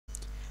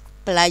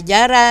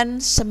Pelajaran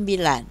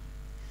 9.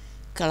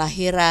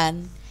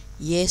 Kelahiran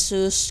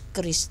Yesus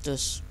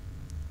Kristus.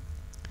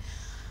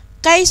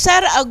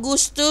 Kaisar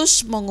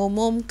Agustus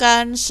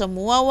mengumumkan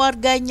semua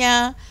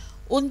warganya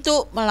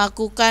untuk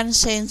melakukan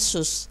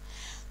sensus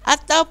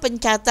atau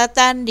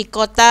pencatatan di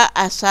kota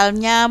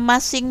asalnya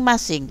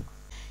masing-masing.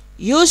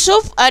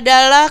 Yusuf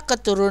adalah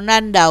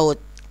keturunan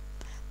Daud,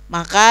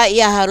 maka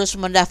ia harus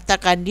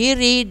mendaftarkan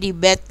diri di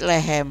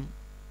Betlehem.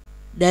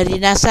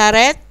 Dari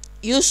Nazaret,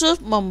 Yusuf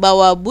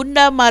membawa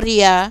Bunda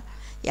Maria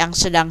yang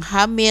sedang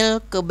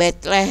hamil ke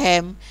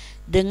Betlehem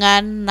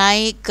dengan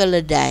naik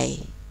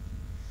keledai.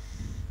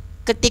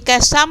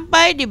 Ketika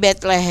sampai di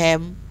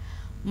Betlehem,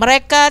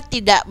 mereka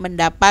tidak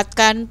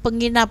mendapatkan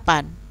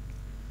penginapan.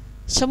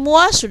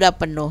 Semua sudah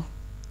penuh.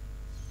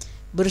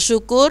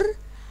 Bersyukur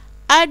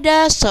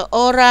ada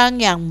seorang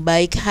yang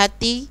baik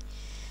hati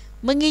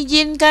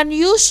mengizinkan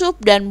Yusuf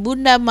dan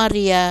Bunda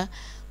Maria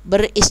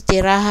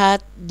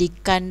beristirahat di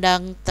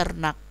kandang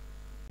ternak.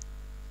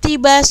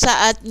 Tiba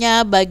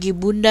saatnya bagi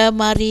Bunda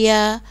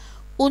Maria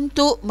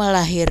untuk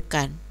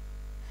melahirkan.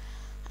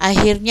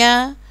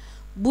 Akhirnya,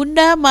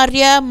 Bunda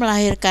Maria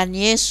melahirkan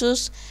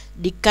Yesus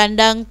di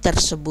kandang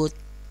tersebut.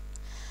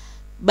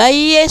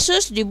 Bayi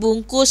Yesus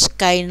dibungkus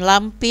kain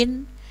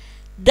lampin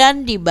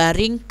dan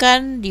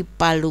dibaringkan di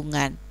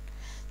palungan,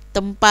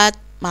 tempat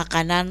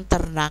makanan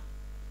ternak.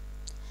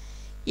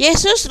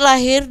 Yesus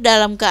lahir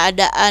dalam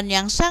keadaan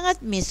yang sangat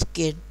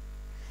miskin.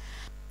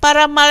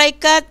 Para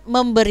malaikat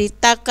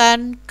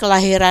memberitakan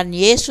kelahiran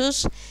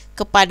Yesus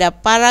kepada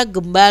para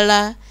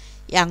gembala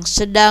yang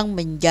sedang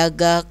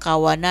menjaga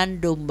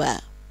kawanan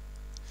domba.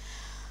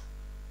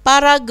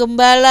 Para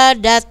gembala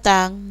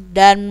datang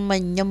dan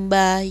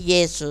menyembah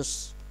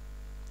Yesus.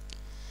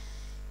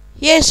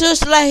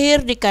 Yesus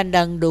lahir di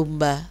kandang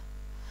domba,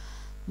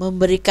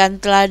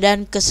 memberikan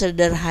teladan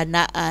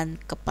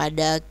kesederhanaan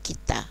kepada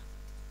kita.